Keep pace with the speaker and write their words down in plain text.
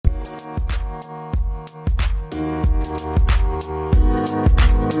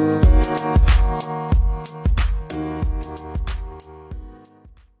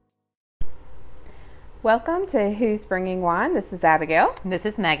Welcome to Who's Bringing Wine. This is Abigail. This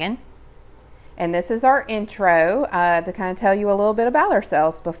is Megan. And this is our intro to kind of tell you a little bit about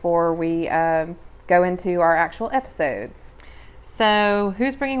ourselves before we go into our actual episodes. So,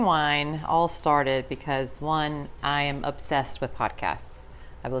 Who's Bringing Wine all started because, one, I am obsessed with podcasts.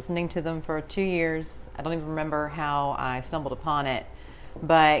 I've been listening to them for 2 years. I don't even remember how I stumbled upon it,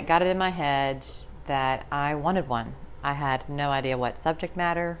 but got it in my head that I wanted one. I had no idea what subject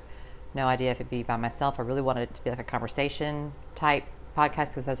matter, no idea if it'd be by myself. I really wanted it to be like a conversation type podcast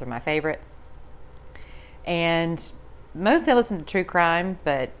because those are my favorites. And mostly I listen to true crime,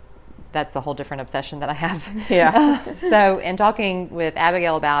 but that's a whole different obsession that I have. Yeah. So in talking with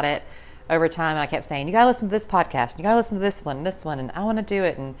Abigail about it over time, I kept saying, you got to listen to this podcast. You got to listen to this one, and I want to do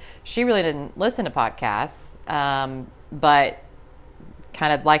it. And she really didn't listen to podcasts, but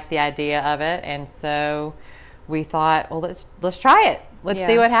kind of liked the idea of it. And so we thought, well, let's try it. Let's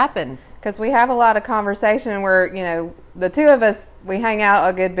see what happens. Because we have a lot of conversation where, the two of us, we hang out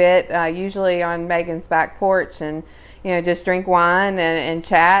a good bit, usually on Megan's back porch and, just drink wine and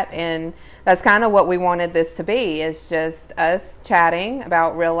chat. And that's kind of what we wanted this to be, is just us chatting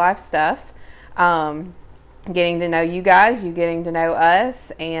about real life stuff, getting to know you guys, you getting to know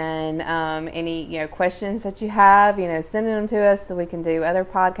us, and any, questions that you have, sending them to us so we can do other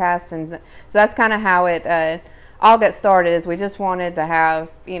podcasts. And so that's kind of how it all got started, is we just wanted to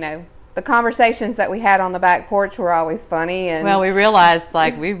have, the conversations that we had on the back porch were always funny. And well, we realized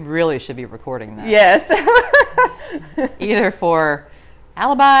we really should be recording this. Yes. Either for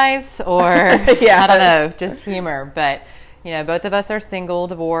alibis or Yeah. I don't know, just humor. But both of us are single,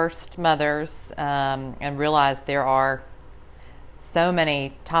 divorced mothers, and realized there are so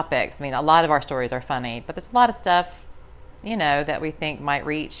many topics. I mean, a lot of our stories are funny, but there's a lot of stuff, that we think might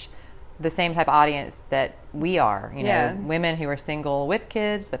reach the same type of audience that we are, women who are single with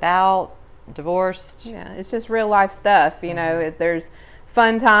kids, without, divorced. Yeah, it's just real life stuff. There's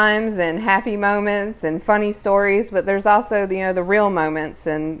fun times and happy moments and funny stories, but there's also the real moments,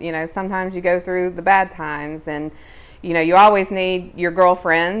 and sometimes you go through the bad times, and you always need your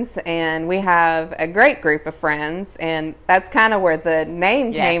girlfriends, and we have a great group of friends, and that's kind of where the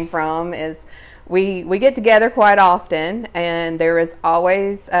name came from. Is we get together quite often, and there is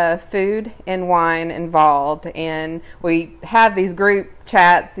always food and wine involved, and we have these group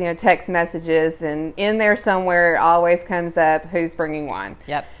chats, text messages, and in there somewhere it always comes up, who's bringing wine.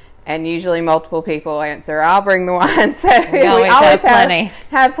 Yep. And usually multiple people answer, I'll bring the wine. So we always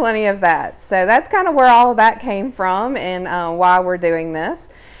have plenty of that. So that's kind of where all of that came from, and why we're doing this.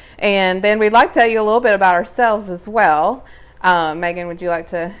 And then we'd like to tell you a little bit about ourselves as well. Megan, would you like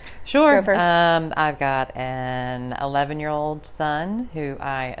to Sure. go first? I've got an 11-year-old son who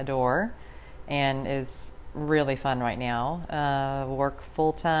I adore and is really fun right now. Work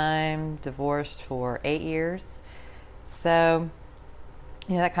full-time, divorced for 8 years. So,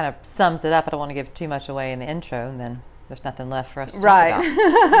 that kind of sums it up. I don't want to give too much away in the intro, and then there's nothing left for us to talk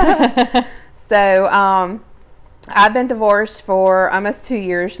about. So, I've been divorced for almost 2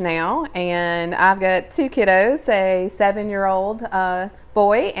 years now, and I've got 2 kiddos, a 7-year-old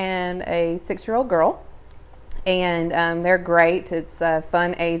boy and a 6-year-old girl, and they're great. It's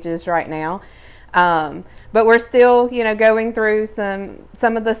fun ages right now, but we're still, going through some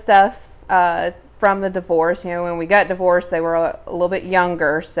of the stuff from the divorce. When we got divorced, they were a little bit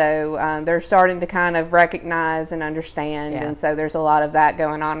younger, so they're starting to kind of recognize and understand, and so there's a lot of that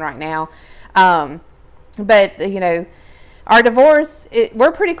going on right now. But, our divorce,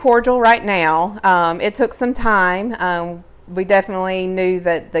 we're pretty cordial right now. It took some time. We definitely knew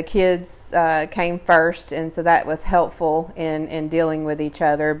that the kids came first, and so that was helpful in dealing with each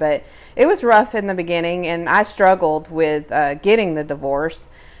other. But it was rough in the beginning, and I struggled with getting the divorce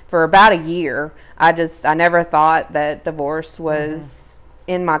for about a year. I never thought that divorce was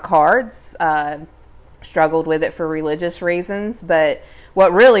in my cards. Struggled with it for religious reasons, but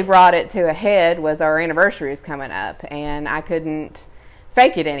what really brought it to a head was our anniversary is coming up, and I couldn't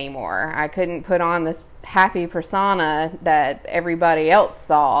fake it anymore. I couldn't put on this happy persona that everybody else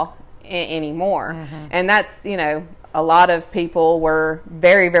saw anymore. And that's, a lot of people were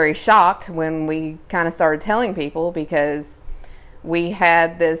very, very shocked when we kind of started telling people, because we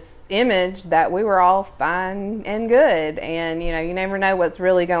had this image that we were all fine and good, and you never know what's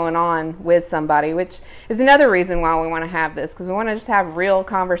really going on with somebody, which is another reason why we want to have this, because we want to just have real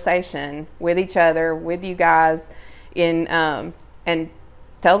conversation with each other, with you guys, and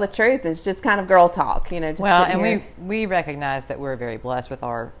tell the truth. It's just kind of girl talk, just well, and we recognize that we're very blessed with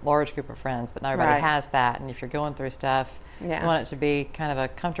our large group of friends, but not everybody has that, and if you're going through stuff, you want it to be kind of a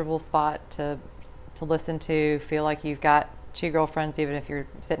comfortable spot to listen to, feel like you've got two girlfriends, even if you're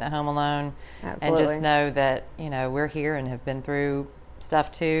sitting at home alone. Absolutely. And just know that, we're here and have been through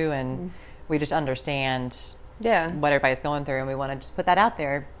stuff too, and we just understand what everybody's going through, and we want to just put that out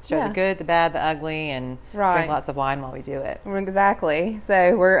there, show the good, the bad, the ugly, and drink lots of wine while we do it. Exactly.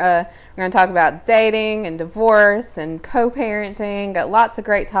 So we're going to talk about dating and divorce and co-parenting. Got lots of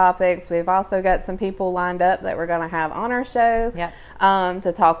great topics. We've also got some people lined up that we're going to have on our show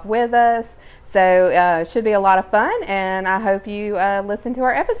to talk with us. So it should be a lot of fun, and I hope you listen to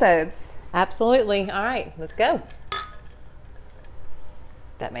our episodes. Absolutely. All right, let's go.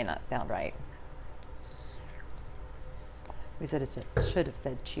 That may not sound right. We should have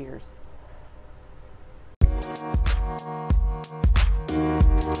said cheers.